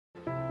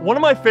One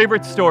of my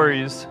favorite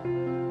stories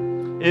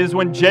is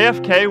when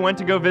JFK went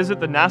to go visit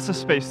the NASA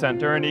Space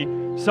Center, and he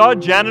saw a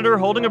janitor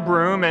holding a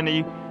broom, and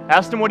he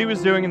asked him what he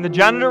was doing, and the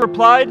janitor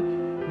replied,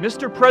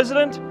 "Mr.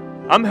 President,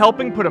 I'm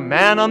helping put a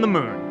man on the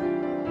moon."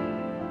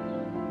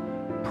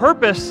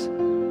 Purpose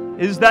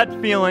is that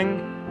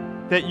feeling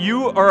that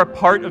you are a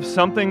part of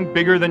something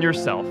bigger than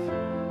yourself,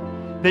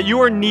 that you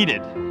are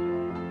needed,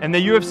 and that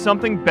you have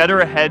something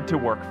better ahead to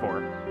work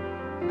for.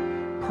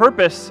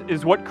 Purpose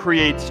is what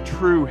creates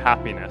true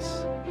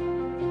happiness.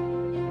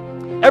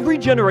 Every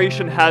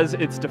generation has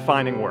its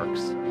defining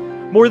works.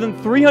 More than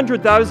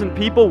 300,000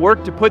 people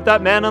worked to put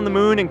that man on the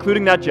moon,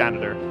 including that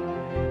janitor.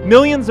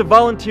 Millions of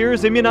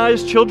volunteers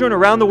immunized children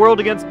around the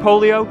world against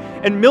polio,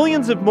 and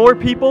millions of more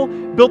people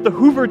built the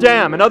Hoover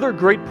Dam and other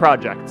great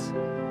projects.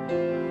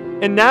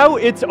 And now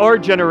it's our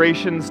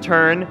generation's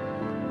turn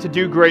to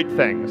do great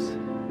things.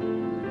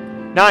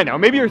 Now I know,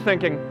 maybe you're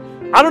thinking,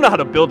 I don't know how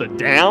to build a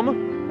dam.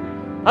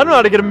 I don't know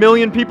how to get 1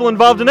 million people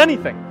involved in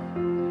anything.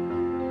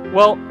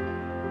 Well,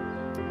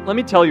 let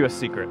me tell you a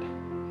secret.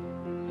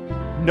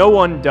 No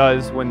one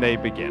does when they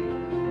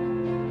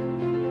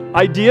begin.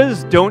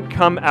 Ideas don't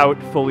come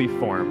out fully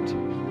formed.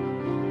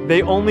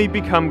 They only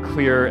become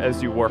clear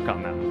as you work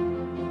on them.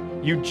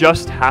 You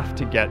just have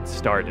to get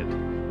started.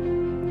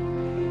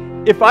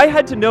 If I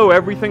had to know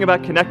everything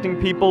about connecting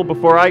people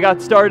before I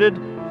got started,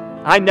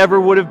 I never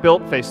would have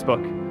built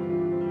Facebook.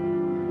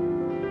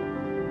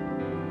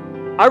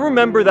 I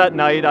remember that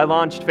night I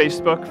launched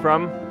Facebook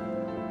from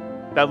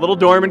that little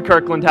dorm in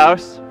Kirkland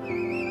House.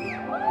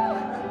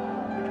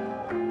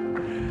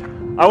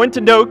 I went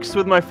to Noakes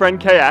with my friend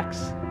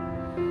KX,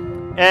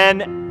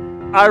 and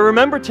I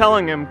remember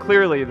telling him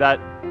clearly that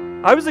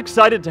I was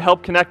excited to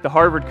help connect the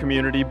Harvard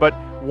community, but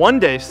one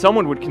day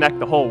someone would connect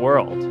the whole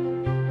world.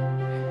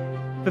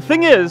 The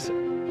thing is,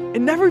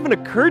 it never even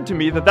occurred to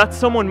me that that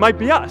someone might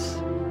be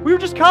us. We were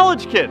just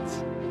college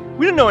kids.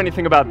 We didn't know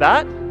anything about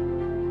that.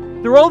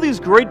 There were all these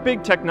great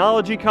big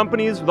technology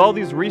companies with all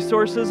these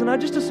resources, and I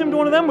just assumed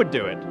one of them would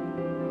do it.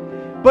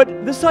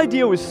 But this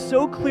idea was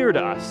so clear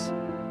to us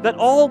that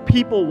all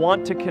people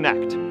want to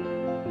connect.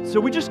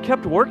 So we just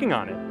kept working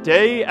on it,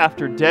 day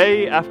after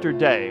day after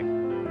day.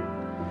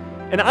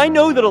 And I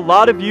know that a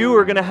lot of you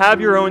are going to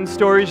have your own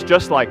stories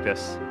just like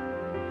this.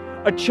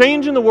 A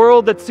change in the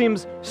world that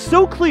seems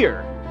so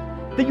clear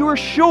that you are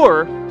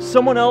sure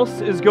someone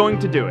else is going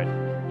to do it.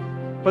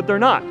 But they're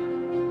not.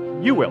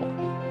 You will.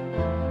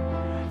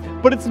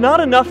 But it's not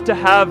enough to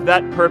have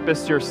that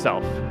purpose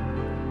yourself.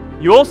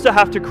 You also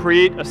have to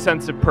create a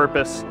sense of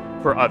purpose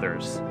for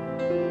others.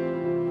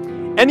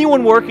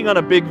 Anyone working on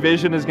a big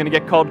vision is going to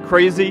get called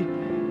crazy,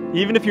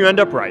 even if you end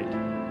up right.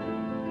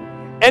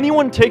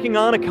 Anyone taking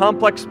on a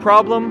complex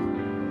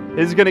problem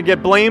is going to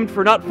get blamed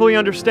for not fully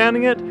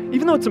understanding it,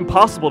 even though it's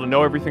impossible to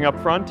know everything up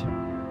front.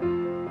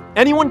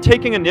 Anyone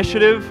taking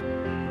initiative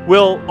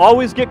will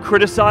always get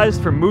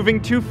criticized for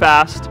moving too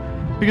fast,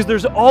 because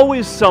there's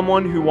always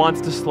someone who wants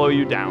to slow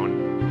you down.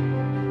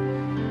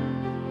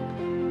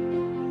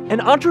 An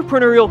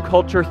entrepreneurial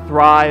culture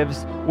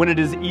thrives when it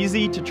is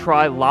easy to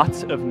try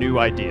lots of new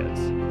ideas.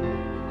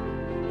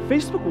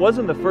 Facebook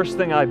wasn't the first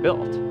thing I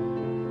built.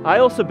 I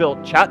also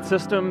built chat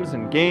systems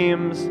and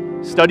games,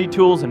 study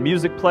tools and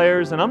music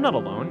players, and I'm not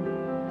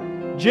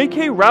alone.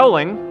 J.K.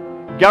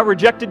 Rowling got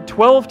rejected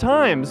 12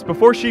 times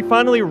before she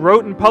finally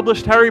wrote and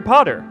published Harry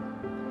Potter.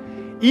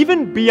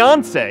 Even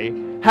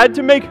Beyoncé had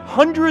to make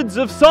hundreds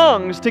of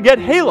songs to get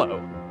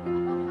Halo.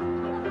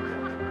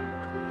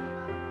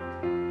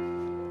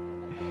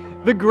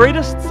 The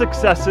greatest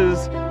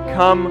successes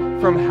come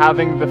from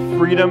having the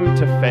freedom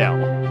to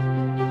fail.